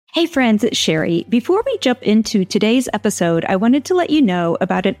Hey friends, it's Sherry. Before we jump into today's episode, I wanted to let you know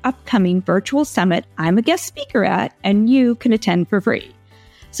about an upcoming virtual summit I'm a guest speaker at, and you can attend for free.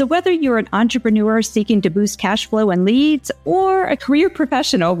 So whether you're an entrepreneur seeking to boost cash flow and leads, or a career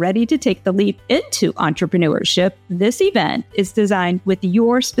professional ready to take the leap into entrepreneurship, this event is designed with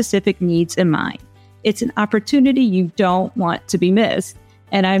your specific needs in mind. It's an opportunity you don't want to be missed.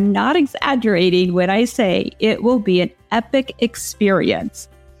 And I'm not exaggerating when I say it will be an epic experience.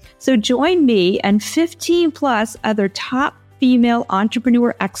 So join me and 15 plus other top female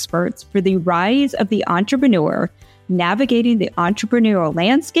entrepreneur experts for the Rise of the Entrepreneur, Navigating the Entrepreneurial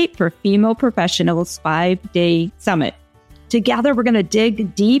Landscape for Female Professionals 5-Day Summit. Together, we're going to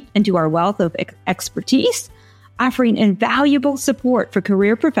dig deep into our wealth of expertise, offering invaluable support for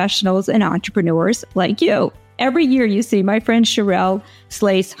career professionals and entrepreneurs like you. Every year, you see my friend Sherelle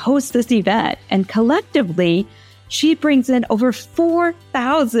Slace host this event, and collectively, she brings in over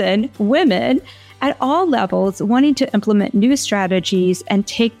 4,000 women at all levels wanting to implement new strategies and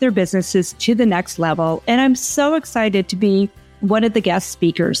take their businesses to the next level. And I'm so excited to be one of the guest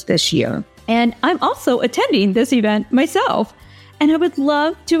speakers this year. And I'm also attending this event myself, and I would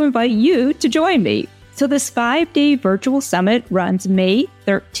love to invite you to join me. So this 5-day virtual summit runs May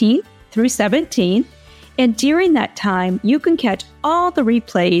 13th through 17th. And during that time, you can catch all the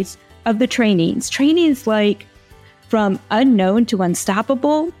replays of the trainings like from Unknown to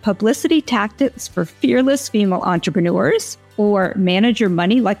Unstoppable, Publicity Tactics for Fearless Female Entrepreneurs, or Manage Your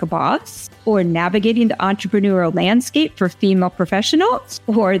Money Like a Boss, or Navigating the Entrepreneurial Landscape for Female Professionals,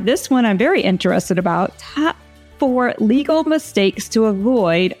 or this one I'm very interested about, Top 4 Legal Mistakes to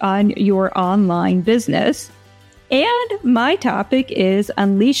Avoid on Your Online Business. And my topic is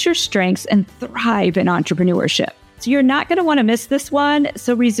Unleash Your Strengths and Thrive in Entrepreneurship. So you're not going to want to miss this one,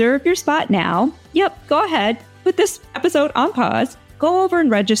 so reserve your spot now. Yep, go ahead. Put this episode on pause, go over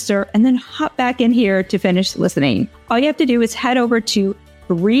and register, and then hop back in here to finish listening. All you have to do is head over to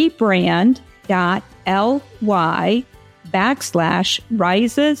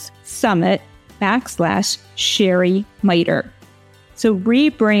rebrand.ly/Rises Summit /Sherry Miter. So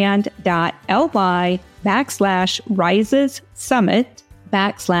rebrand.ly/Rises Summit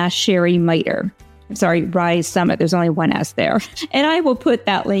 /Sherry Miter. I'm sorry, Rise Summit. There's only one S there. And I will put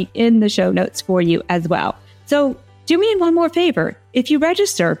that link in the show notes for you as well. So do me one more favor. If you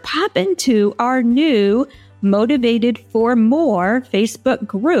register, pop into our new Motivated for More Facebook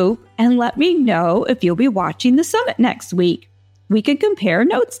group and let me know if you'll be watching the summit next week. We can compare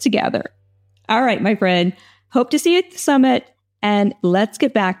notes together. All right, my friend. Hope to see you at the summit. And let's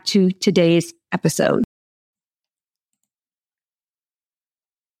get back to today's episode.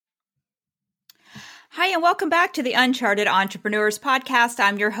 Hi, and welcome back to the Uncharted Entrepreneurs Podcast.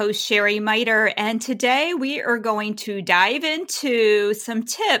 I'm your host, Sherry Miter, and today we are going to dive into some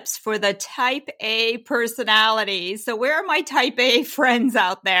tips for the Type A personality. So where are my Type A friends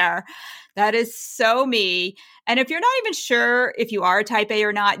out there? That is so me. And if you're not even sure if you are a Type A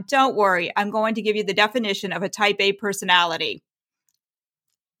or not, don't worry. I'm going to give you the definition of a Type A personality.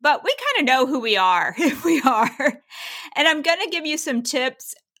 But we kind of know who we are, if we are. And I'm going to give you some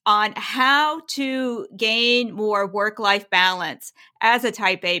tips on how to gain more work-life balance as a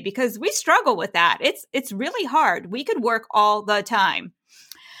Type A, because we struggle with that. It's really hard. We could work all the time.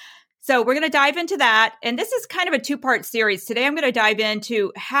 So we're going to dive into that. And this is kind of a 2-part series. Today, I'm going to dive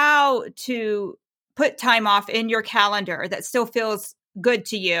into how to put time off in your calendar that still feels good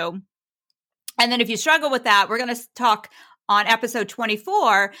to you. And then if you struggle with that, we're going to talk on episode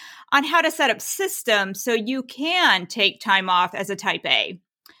 24 on how to set up systems so you can take time off as a Type A.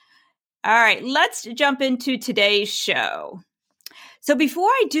 All right, let's jump into today's show. So before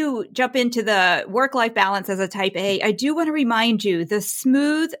I do jump into the work-life balance as a Type A, I do want to remind you the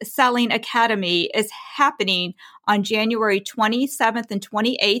Smooth Selling Academy is happening on January 27th and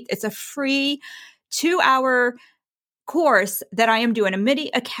 28th. It's a free 2-hour course that I am doing, a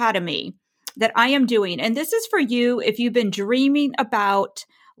mini academy that I am doing. And this is for you if you've been dreaming about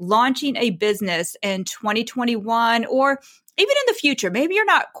launching a business in 2021 or even in the future. Maybe you're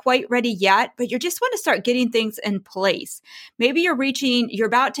not quite ready yet, but you just want to start getting things in place. Maybe you're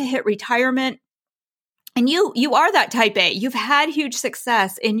about to hit retirement and you are that Type A. You've had huge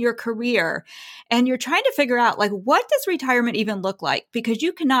success in your career and you're trying to figure out, like, what does retirement even look like? Because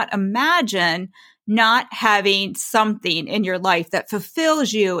you cannot imagine not having something in your life that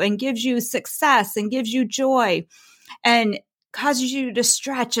fulfills you and gives you success and gives you joy and causes you to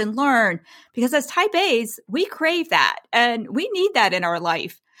stretch and learn. Because as Type A's, we crave that and we need that in our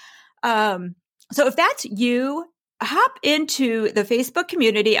life. So if that's you, hop into the Facebook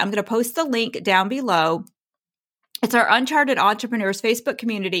community. I'm going to post the link down below. It's our Uncharted Entrepreneurs Facebook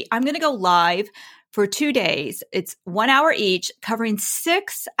community. I'm going to go live for 2 days. It's 1 hour each, covering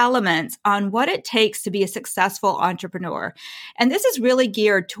 6 elements on what it takes to be a successful entrepreneur. And this is really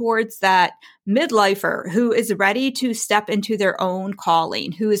geared towards that midlifer who is ready to step into their own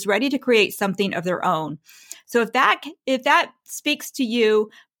calling, who is ready to create something of their own. So if that speaks to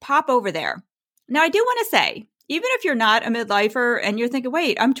you, pop over there. Now, I do want to say, even if you're not a midlifer and you're thinking,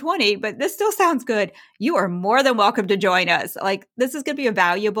 wait, I'm 20, but this still sounds good, you are more than welcome to join us. Like, this is going to be a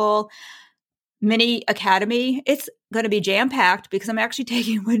valuable mini academy. It's going to be jam-packed because I'm actually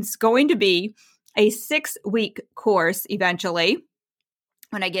taking what's going to be a 6-week course eventually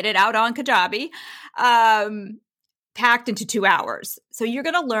when I get it out on Kajabi, packed into 2 hours. So you're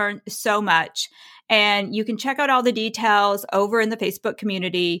going to learn so much, and you can check out all the details over in the Facebook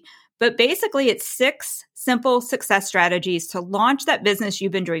community. But basically, it's 6 simple success strategies to launch that business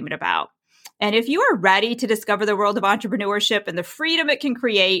you've been dreaming about. And if you are ready to discover the world of entrepreneurship and the freedom it can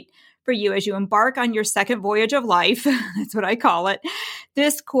create for you as you embark on your second voyage of life, that's what I call it,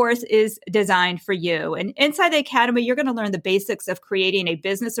 this course is designed for you. And inside the Academy, you're going to learn the basics of creating a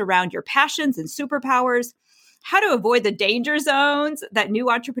business around your passions and superpowers, how to avoid the danger zones that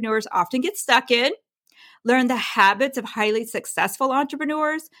new entrepreneurs often get stuck in, learn the habits of highly successful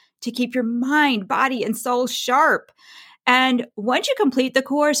entrepreneurs to keep your mind, body, and soul sharp. And once you complete the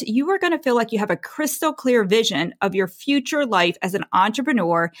course, you are going to feel like you have a crystal clear vision of your future life as an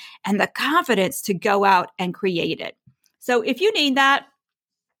entrepreneur and the confidence to go out and create it. So if you need that,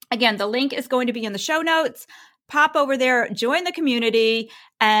 again, the link is going to be in the show notes. Pop over there, join the community,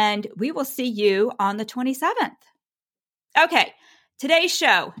 and we will see you on the 27th. Okay, today's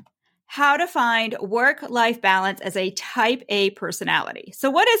show. How to find work-life balance as a type A personality. So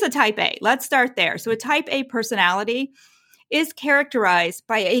what is a type A? Let's start there. So a type A personality is characterized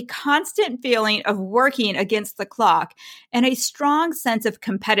by a constant feeling of working against the clock and a strong sense of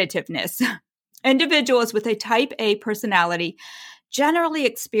competitiveness. Individuals with a type A personality generally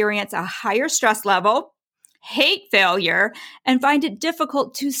experience a higher stress level, hate failure, and find it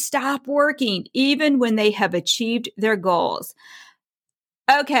difficult to stop working even when they have achieved their goals.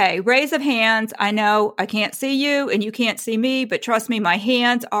 Okay, raise of hands. I know I can't see you and you can't see me, but trust me, my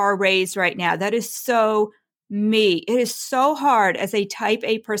hands are raised right now. That is so me. It is so hard as a type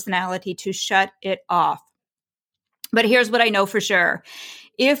A personality to shut it off. But here's what I know for sure.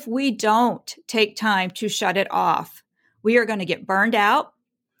 If we don't take time to shut it off, we are going to get burned out.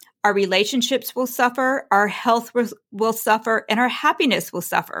 Our relationships will suffer, our health will suffer, and our happiness will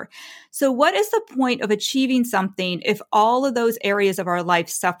suffer. So what is the point of achieving something if all of those areas of our life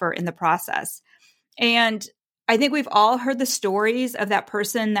suffer in the process? And I think we've all heard the stories of that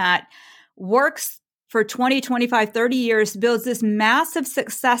person that works for 20, 25, 30 years, builds this massive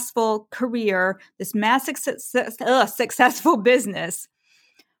successful career, this massive successful business,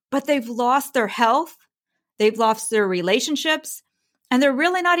 but they've lost their health, they've lost their relationships, and they're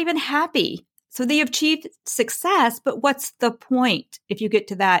really not even happy. So they achieved success, but what's the point if you get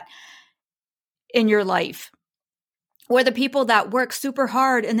to that in your life? Or the people that work super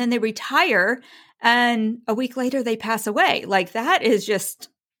hard and then they retire and a week later they pass away. Like, that is just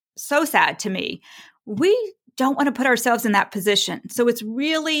so sad to me. We don't want to put ourselves in that position. So it's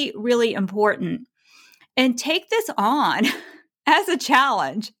really, really important. And take this on as a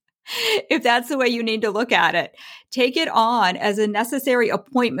challenge. If that's the way you need to look at it, take it on as a necessary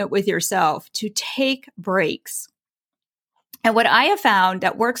appointment with yourself to take breaks. And what I have found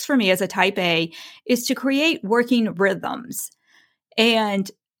that works for me as a type A is to create working rhythms. And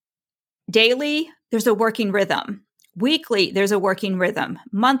daily, there's a working rhythm. Weekly, there's a working rhythm.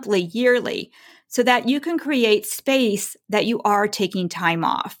 Monthly, yearly, so that you can create space that you are taking time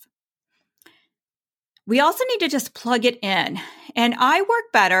off. We also need to just plug it in. And I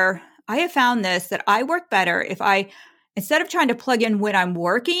work better. I have found this, that I work better if instead of trying to plug in when I'm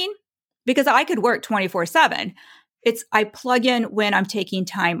working, because I could work 24/7, I plug in when I'm taking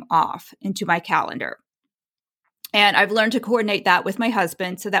time off into my calendar. And I've learned to coordinate that with my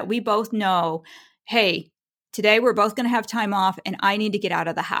husband so that we both know, hey, today we're both going to have time off and I need to get out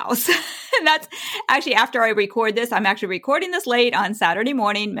of the house. And that's actually after I record this. I'm actually recording this late on Saturday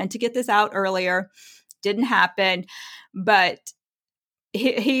morning, meant to get this out earlier. Didn't happen, but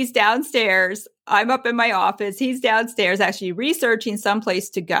he's downstairs. I'm up in my office. He's downstairs actually researching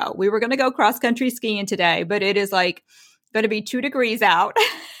someplace to go. We were going to go cross-country skiing today, but it is like going to be 2 degrees out.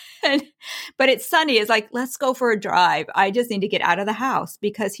 But it's sunny. It's like, let's go for a drive. I just need to get out of the house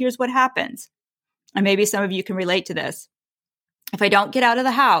because here's what happens. And maybe some of you can relate to this. If I don't get out of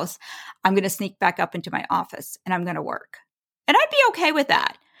the house, I'm going to sneak back up into my office and I'm going to work. And I'd be okay with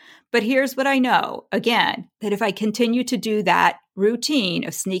that. But here's what I know, again, that if I continue to do that routine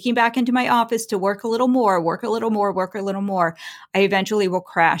of sneaking back into my office to work a little more, I eventually will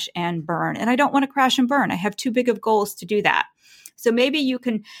crash and burn. And I don't want to crash and burn. I have too big of goals to do that. So maybe you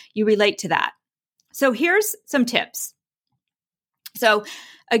relate to that. So here's some tips. So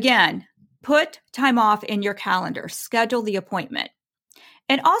again, put time off in your calendar, schedule the appointment.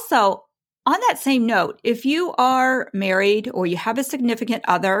 And also, on that same note, if you are married or you have a significant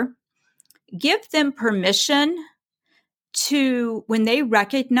other, give them permission to, when they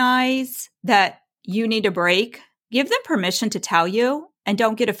recognize that you need a break, give them permission to tell you and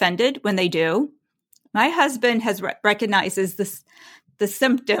don't get offended when they do. My husband has recognizes the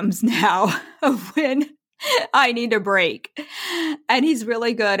symptoms now of when I need a break. And he's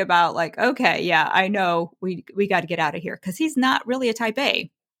really good about like, okay, yeah, I know we got to get out of here, because he's not really a type A.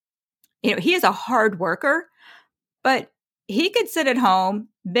 He is a hard worker, but he could sit at home,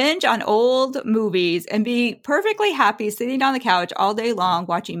 binge on old movies, and be perfectly happy sitting on the couch all day long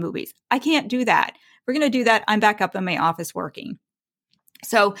watching movies. I can't do that. If we're going to do that, I'm back up in my office working.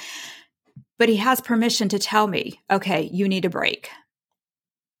 So, but he has permission to tell me, okay, you need a break.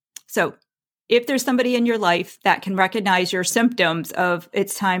 So if there's somebody in your life that can recognize your symptoms of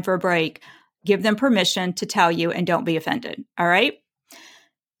it's time for a break, give them permission to tell you and don't be offended. All right.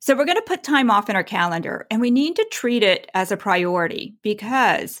 So we're going to put time off in our calendar, and we need to treat it as a priority,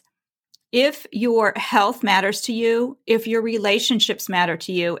 because if your health matters to you, if your relationships matter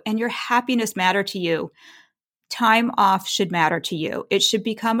to you, and your happiness matter to you, time off should matter to you. It should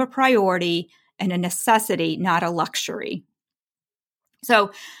become a priority and a necessity, not a luxury.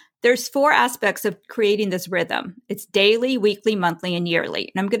 So there's 4 aspects of creating this rhythm. It's daily, weekly, monthly, and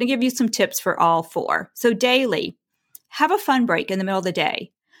yearly. And I'm going to give you some tips for all 4. So daily, have a fun break in the middle of the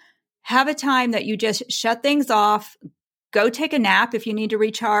day. Have a time that you just shut things off. Go take a nap if you need to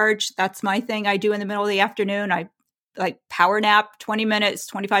recharge. That's my thing I do in the middle of the afternoon. I like power nap, 20 minutes,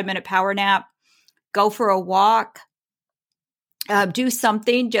 25-minute power nap. Go for a walk. Do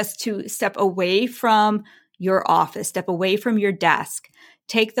something just to step away from your office, step away from your desk.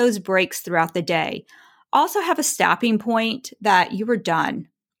 Take those breaks throughout the day. Also have a stopping point that you were done.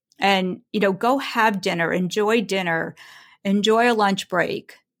 And, go have dinner, enjoy a lunch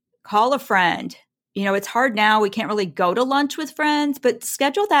break. Call a friend. It's hard now. We can't really go to lunch with friends, but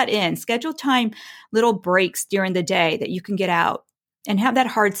schedule that in. Schedule time, little breaks during the day that you can get out and have that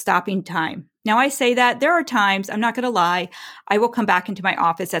hard stopping time. Now, I say that there are times, I'm not going to lie, I will come back into my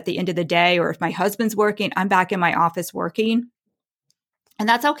office at the end of the day, or if my husband's working, I'm back in my office working. And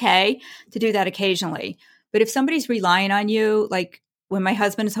that's okay to do that occasionally. But if somebody's relying on you, like when my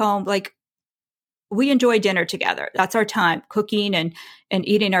husband is home, like we enjoy dinner together. That's our time, cooking and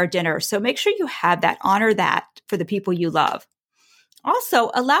eating our dinner. So make sure you have that, honor that for the people you love. Also,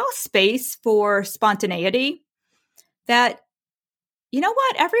 allow space for spontaneity. That, you know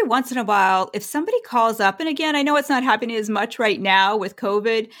what, every once in a while, if somebody calls up, and again, I know it's not happening as much right now with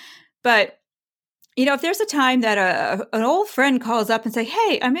COVID, but if there's a time that an old friend calls up and say,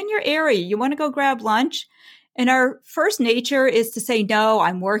 hey, I'm in your area, you want to go grab lunch? And our first nature is to say, no,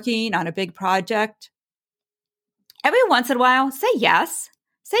 I'm working on a big project. Every once in a while, say yes.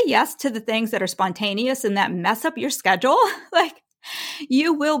 Say yes to the things that are spontaneous and that mess up your schedule. Like,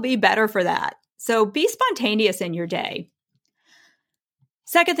 you will be better for that. So be spontaneous in your day.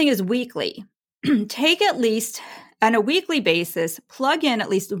 Second thing is weekly. Take at least, on a weekly basis, plug in at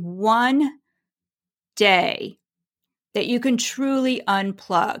least one day that you can truly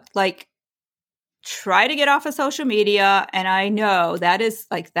unplug. Like, try to get off of social media. And I know that is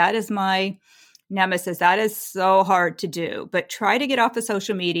my nemesis. That is so hard to do, but try to get off of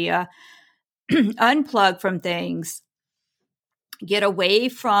social media, unplug from things, get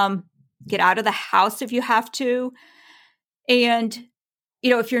out of the house if you have to. And,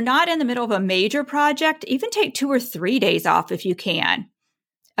 if you're not in the middle of a major project, even take 2 or 3 days off if you can.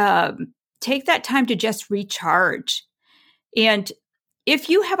 Take that time to just recharge. And if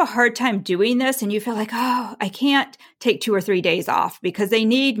you have a hard time doing this and you feel like, oh, I can't take 2 or 3 days off because they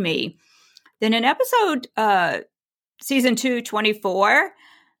need me, then in episode season 2, 24,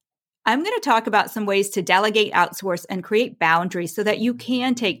 I'm going to talk about some ways to delegate, outsource, and create boundaries so that you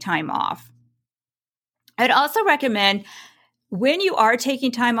can take time off. I'd also recommend, when you are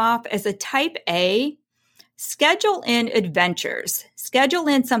taking time off as a type A, schedule in adventures. Schedule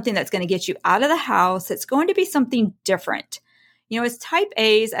in something that's going to get you out of the house. It's going to be something different. As type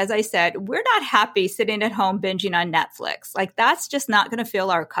A's, as I said, we're not happy sitting at home binging on Netflix. Like, that's just not going to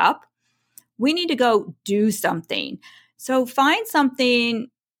fill our cup. We need to go do something. So find something,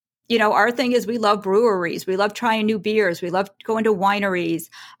 our thing is we love breweries. We love trying new beers. We love going to wineries.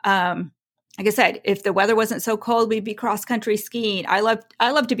 Like I said, if the weather wasn't so cold, we'd be cross-country skiing. I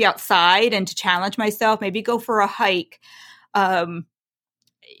love to be outside and to challenge myself, maybe go for a hike.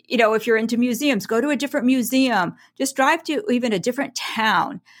 If you're into museums, go to a different museum. Just drive to even a different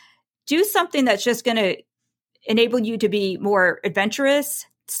town. Do something that's just going to enable you to be more adventurous,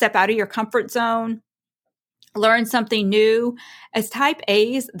 step out of your comfort zone, learn something new. As type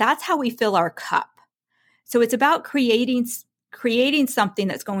A's, that's how we fill our cup. So it's about creating something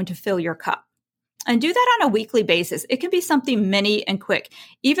that's going to fill your cup. And do that on a weekly basis. It can be something mini and quick.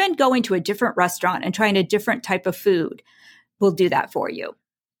 Even going to a different restaurant and trying a different type of food will do that for you.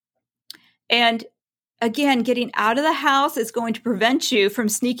 And again, getting out of the house is going to prevent you from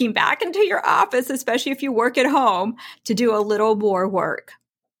sneaking back into your office, especially if you work at home, to do a little more work.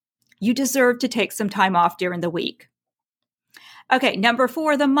 You deserve to take some time off during the week. Okay, number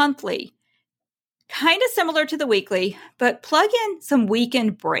 4, the monthly. Kind of similar to the weekly, but plug in some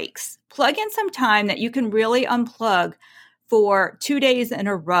weekend breaks. Plug in some time that you can really unplug for 2 days in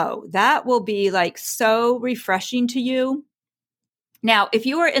a row. That will be like so refreshing to you. Now, if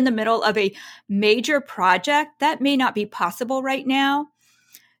you are in the middle of a major project, that may not be possible right now.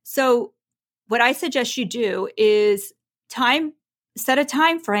 So what I suggest you do is set a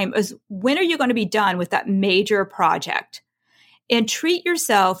time frame as when are you going to be done with that major project? And treat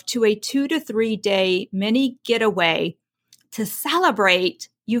yourself to a 2 to 3 day mini getaway to celebrate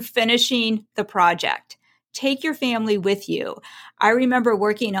you finishing the project. Take your family with you. I remember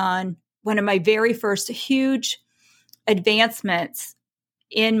working on one of my very first huge advancements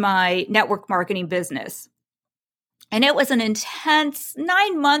in my network marketing business. And it was an intense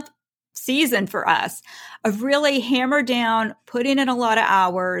 9-month season for us of really hammer down, putting in a lot of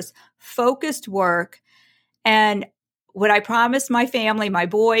hours, focused work. And what I promised my family, my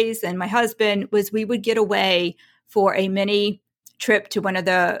boys and my husband, was we would get away for a mini trip to one of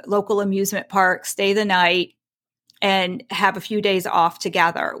the local amusement parks, stay the night, and have a few days off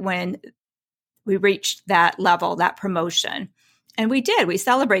together when we reached that level, that promotion. And we did. We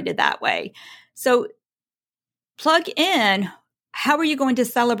celebrated that way. So plug in, how are you going to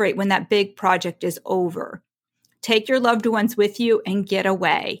celebrate when that big project is over? Take your loved ones with you and get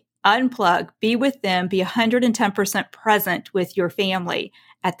away. Unplug, be with them, be 110% present with your family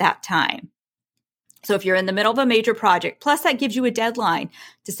at that time. So if you're in the middle of a major project, plus that gives you a deadline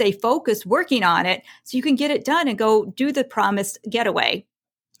to stay focused working on it so you can get it done and go do the promised getaway.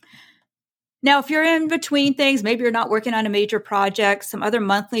 Now, if you're in between things, maybe you're not working on a major project, some other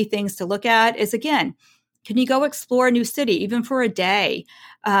monthly things to look at is, again, can you go explore a new city, even for a day?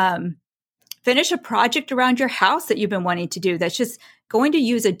 Finish a project around your house that you've been wanting to do that's just going to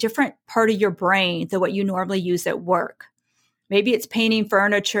use a different part of your brain than what you normally use at work. Maybe it's painting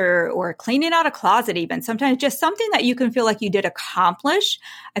furniture or cleaning out a closet even. Sometimes just something that you can feel like you did accomplish.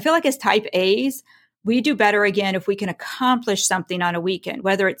 I feel like as type A's, we do better again if we can accomplish something on a weekend,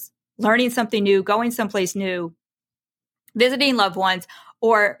 whether it's learning something new, going someplace new, visiting loved ones,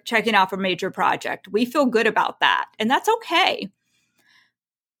 or checking off a major project. We feel good about that, and that's okay.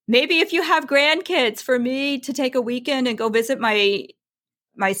 Maybe if you have grandkids, for me to take a weekend and go visit my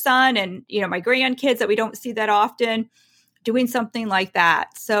son and my grandkids that we don't see that often, doing something like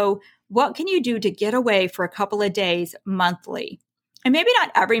that. So what can you do to get away for a couple of days monthly? And maybe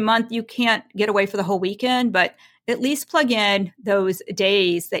not every month, you can't get away for the whole weekend, but at least plug in those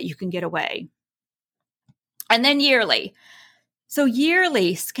days that you can get away. And then yearly. So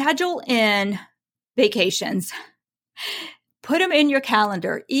yearly, schedule in vacations. Put them in your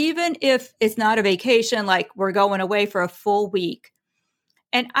calendar, even if it's not a vacation, like we're going away for a full week.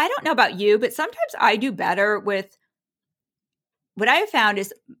 And I don't know about you, but sometimes I do better with what I have found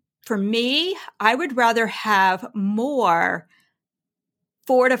is, for me, I would rather have more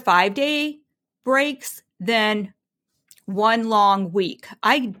 4 to 5 day breaks than one long week.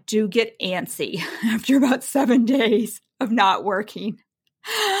 I do get antsy after about 7 days of not working.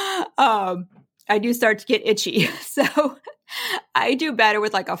 I do start to get itchy. So I do better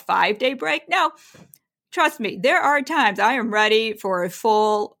with like a 5-day break. Now, trust me, there are times I am ready for a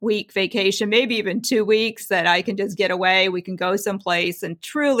full week vacation, maybe even 2 weeks that I can just get away. We can go someplace and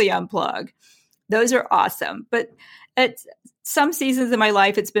truly unplug. Those are awesome. But at some seasons in my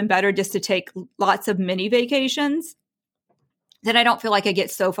life, it's been better just to take lots of mini vacations. Then I don't feel like I get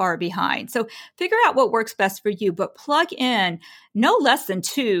so far behind. So figure out what works best for you, but plug in no less than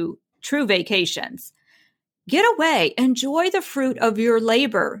 2 true vacations. Get away. Enjoy the fruit of your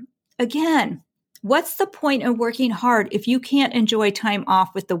labor. Again, what's the point in working hard if you can't enjoy time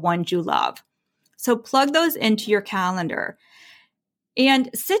off with the ones you love? So plug those into your calendar. And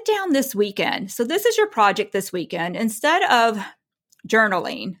sit down this weekend. So this is your project this weekend. Instead of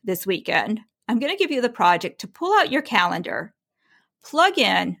journaling this weekend, I'm going to give you the project to pull out your calendar, plug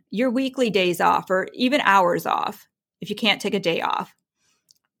in your weekly days off or even hours off if you can't take a day off.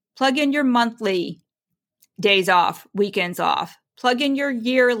 Plug in your monthly days off, weekends off. Plug in your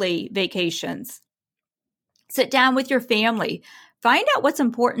yearly vacations. Sit down with your family. Find out what's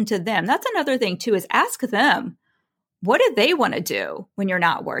important to them. That's another thing too, is ask them, what do they want to do when you're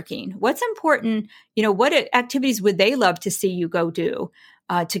not working? What's important? What activities would they love to see you go do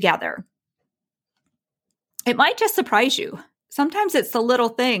together? It might just surprise you. Sometimes it's the little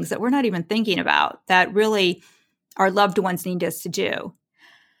things that we're not even thinking about that really our loved ones need us to do.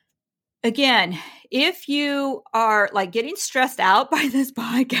 Again, if you are like getting stressed out by this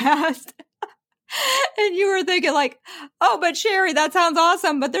podcast and you were thinking like, oh, but Sherry, that sounds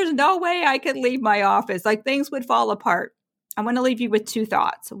awesome, but there's no way I could leave my office. Like things would fall apart. I want to leave you with two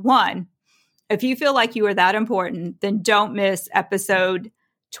thoughts. One, if you feel like you are that important, then don't miss episode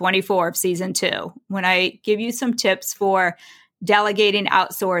 24 of season 2, when I give you some tips for delegating,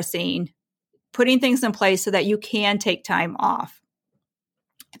 outsourcing, putting things in place so that you can take time off.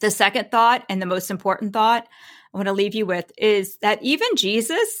 The second thought, and the most important thought I want to leave you with, is that even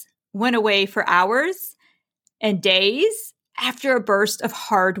Jesus went away for hours and days after a burst of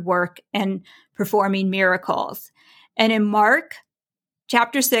hard work and performing miracles. And in Mark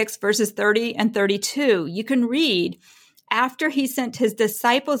chapter 6, verses 30 and 32, you can read, after he sent his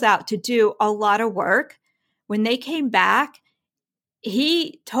disciples out to do a lot of work, when they came back,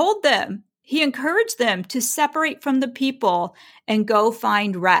 he told them, he encouraged them to separate from the people and go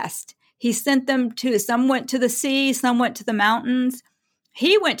find rest. He sent them some went to the sea, some went to the mountains.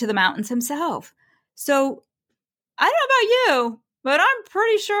 He went to the mountains himself. So I don't know about you, but I'm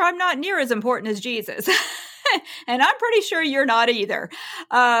pretty sure I'm not near as important as Jesus. And I'm pretty sure you're not either.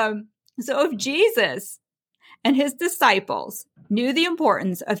 So if Jesus and his disciples knew the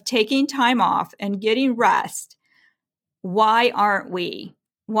importance of taking time off and getting rest, why aren't we?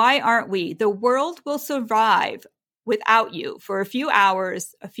 Why aren't we? The world will survive without you for a few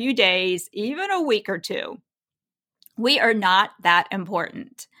hours, a few days, even a week or two. We are not that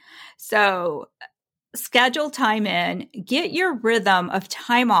important. So schedule time in, get your rhythm of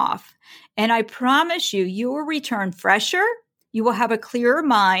time off, and I promise you, you will return fresher, you will have a clearer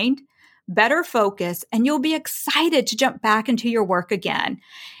mind, better focus, and you'll be excited to jump back into your work again.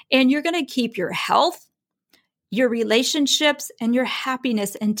 And you're going to keep your health, your relationships, and your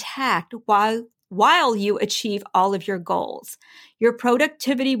happiness intact while you achieve all of your goals. Your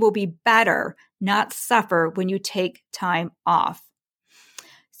productivity will be better, not suffer when you take time off.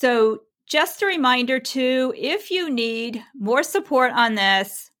 So just a reminder too, if you need more support on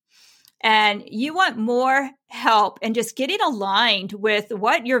this and you want more help and just getting aligned with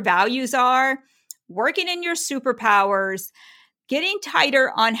what your values are, working in your superpowers, getting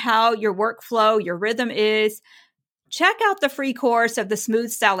tighter on how your workflow, your rhythm is, check out the free course of the Smooth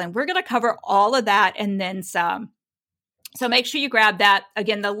Selling. We're going to cover all of that and then some. So make sure you grab that.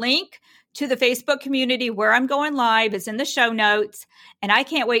 Again, the link to the Facebook community where I'm going live is in the show notes, and I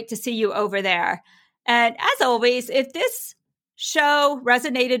can't wait to see you over there. And as always, if this show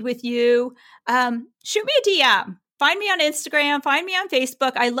resonated with you, shoot me a DM. Find me on Instagram, find me on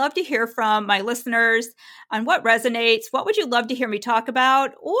Facebook. I love to hear from my listeners on what resonates. What would you love to hear me talk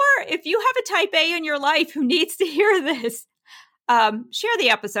about? Or if you have a type A in your life who needs to hear this, share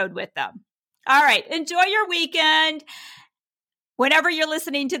the episode with them. All right. Enjoy your weekend. Whenever you're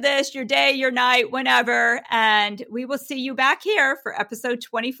listening to this, your day, your night, whenever. And we will see you back here for episode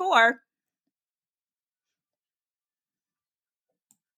 24.